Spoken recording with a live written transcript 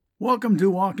Welcome to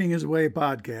Walking His Way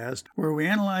podcast, where we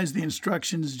analyze the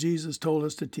instructions Jesus told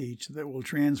us to teach that will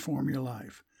transform your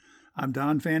life. I'm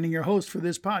Don Fanning, your host for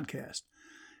this podcast.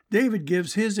 David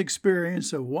gives his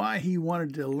experience of why he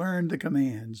wanted to learn the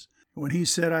commands when he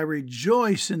said, "I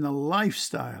rejoice in the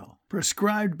lifestyle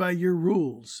prescribed by your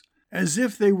rules, as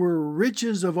if they were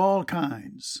riches of all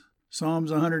kinds."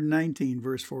 Psalms 119,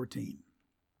 verse 14.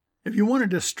 If you want to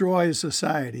destroy a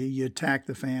society, you attack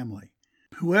the family.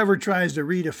 Whoever tries to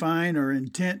redefine or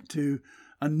intent to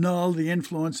annul the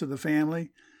influence of the family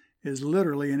is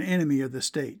literally an enemy of the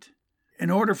state.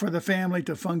 In order for the family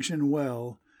to function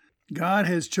well, God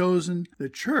has chosen the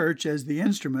church as the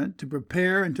instrument to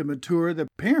prepare and to mature the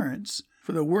parents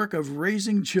for the work of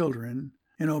raising children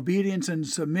in obedience and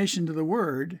submission to the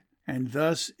Word, and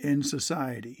thus in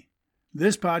society.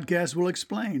 This podcast will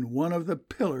explain one of the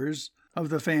pillars of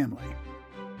the family.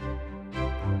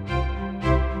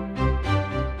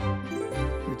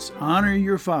 It's honor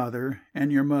your father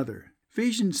and your mother.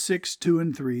 Ephesians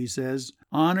 6:2-3 says,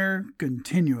 "Honor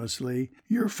continuously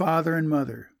your father and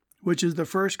mother, which is the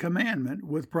first commandment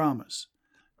with promise,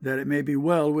 that it may be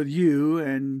well with you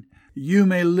and you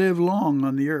may live long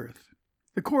on the earth."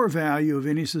 The core value of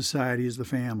any society is the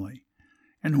family.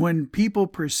 And when people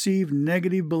perceive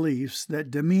negative beliefs that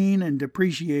demean and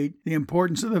depreciate the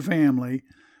importance of the family,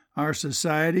 our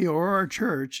society or our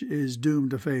church is doomed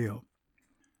to fail.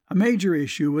 A major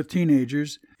issue with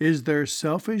teenagers is their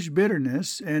selfish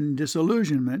bitterness and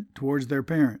disillusionment towards their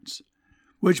parents,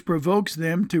 which provokes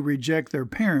them to reject their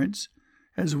parents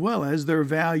as well as their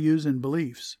values and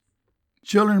beliefs.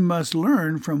 Children must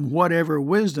learn from whatever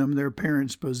wisdom their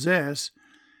parents possess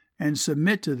and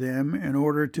submit to them in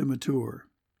order to mature.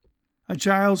 A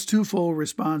child's twofold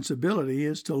responsibility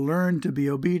is to learn to be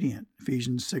obedient,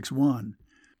 Ephesians 6:1,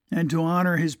 and to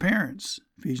honor his parents,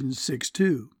 Ephesians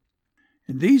 6:2.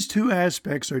 And these two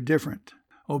aspects are different.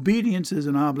 Obedience is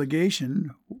an obligation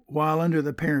while under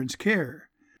the parent's care,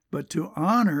 but to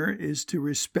honor is to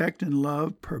respect and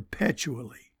love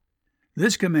perpetually.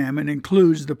 This commandment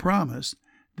includes the promise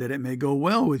that it may go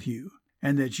well with you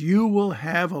and that you will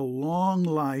have a long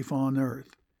life on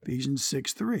earth, Ephesians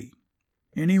 6:3.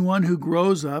 Anyone who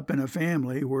grows up in a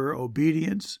family where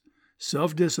obedience,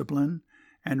 self-discipline,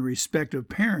 and respect of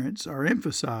parents are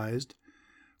emphasized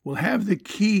will have the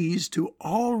keys to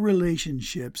all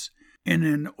relationships in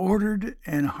an ordered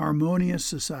and harmonious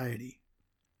society.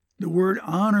 The word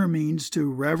honor means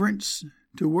to reverence,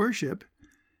 to worship,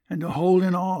 and to hold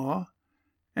in awe,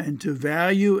 and to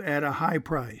value at a high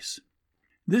price.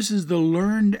 This is the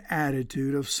learned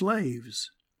attitude of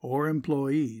slaves or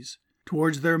employees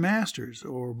towards their masters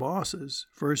or bosses,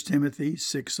 1 Timothy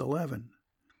 6:11.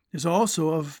 It's also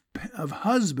of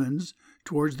husbands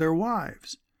towards their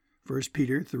wives, 1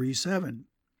 Peter 3:7,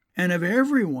 and of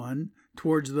everyone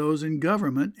towards those in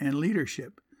government and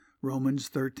leadership, Romans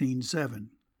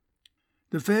 13:7.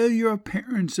 The failure of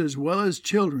parents as well as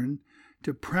children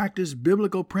to practice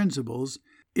biblical principles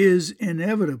is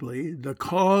inevitably the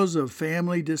cause of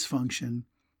family dysfunction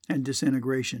and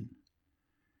disintegration.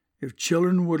 If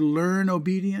children would learn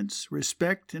obedience,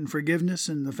 respect, and forgiveness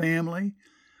in the family,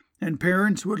 and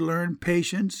parents would learn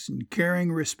patience and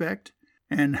caring respect,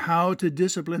 and how to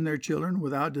discipline their children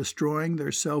without destroying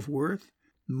their self-worth,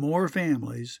 more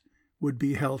families would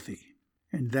be healthy.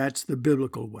 And that's the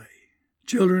biblical way.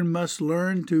 Children must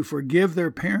learn to forgive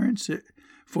their parents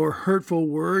for hurtful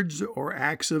words or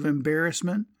acts of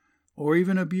embarrassment or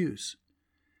even abuse,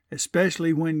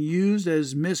 especially when used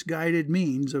as misguided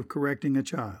means of correcting a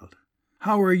child.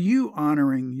 How are you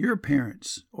honoring your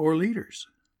parents or leaders?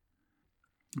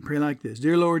 Pray like this: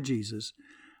 Dear Lord Jesus,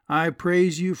 I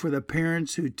praise you for the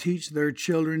parents who teach their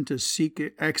children to seek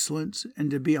excellence and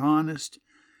to be honest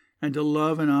and to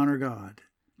love and honor God,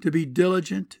 to be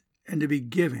diligent and to be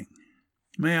giving.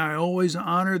 May I always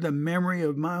honor the memory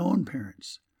of my own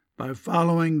parents by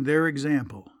following their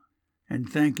example and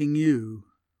thanking you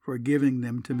for giving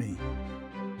them to me.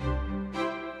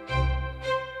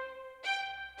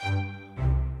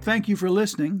 Thank you for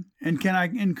listening, and can I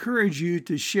encourage you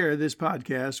to share this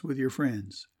podcast with your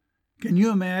friends? Can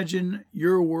you imagine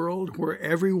your world where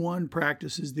everyone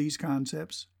practices these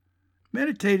concepts?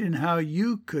 Meditate on how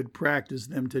you could practice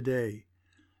them today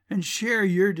and share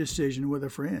your decision with a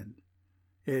friend.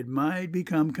 It might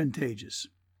become contagious.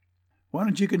 Why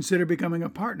don't you consider becoming a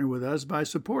partner with us by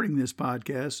supporting this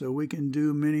podcast so we can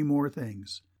do many more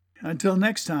things? Until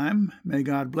next time, may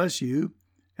God bless you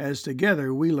as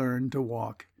together we learn to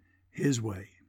walk His way.